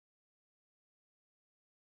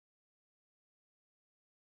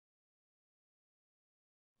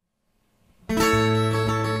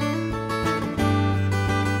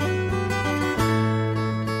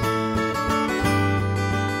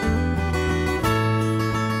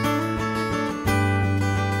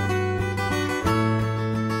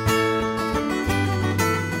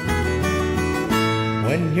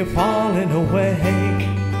when you're falling away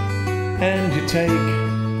and you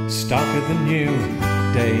take stock of the new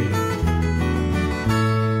day,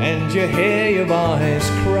 and you hear your voice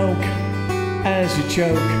croak as you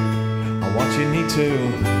choke on what you need to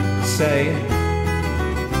say.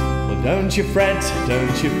 Well, don't you fret,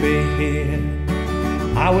 don't you fear,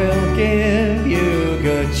 I will give you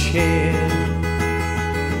good cheer.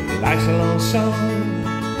 Life's a long song,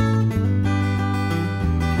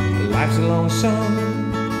 life's a long song,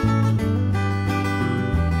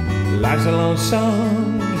 life's a long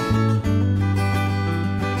song.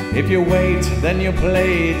 If you wait, then your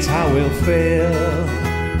plate I will fill,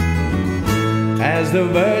 as the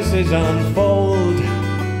verses unfold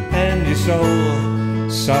and your soul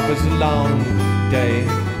suffers a long day,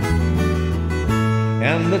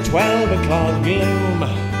 and the 12 o'clock gloom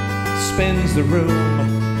spins the room.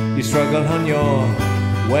 You struggle on your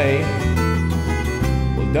way.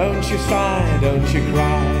 Well, don't you sigh, don't you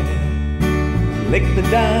cry, lick the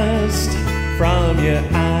dust from your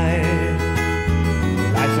eye.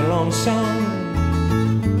 Life's a long song,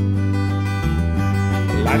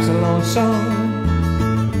 life's a long song,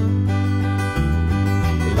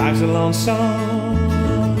 life's a long song.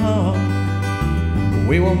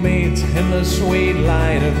 We will meet in the sweet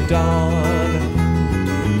light of dawn,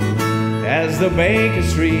 as the Baker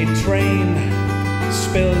Street train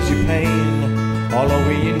spills your pain all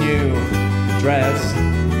over your new dress,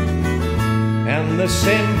 and the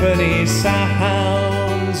symphony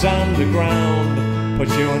sounds underground put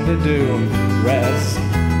you under duress.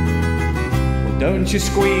 Well, don't you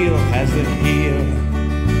squeal as the heel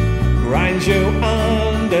grinds you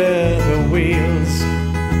under the wheels.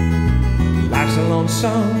 Life's a long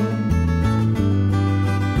song,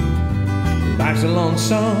 life's a long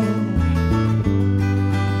song,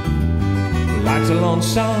 life's a long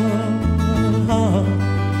song,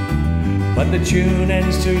 but the tune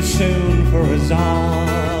ends too soon for us all.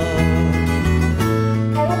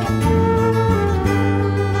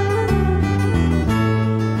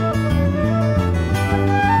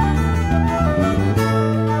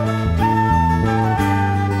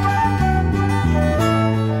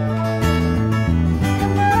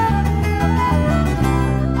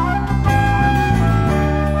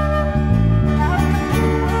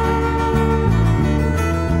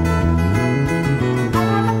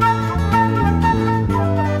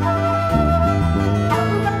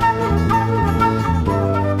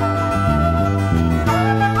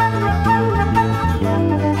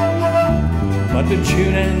 But the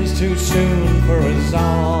tune ends too soon for us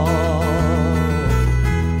all.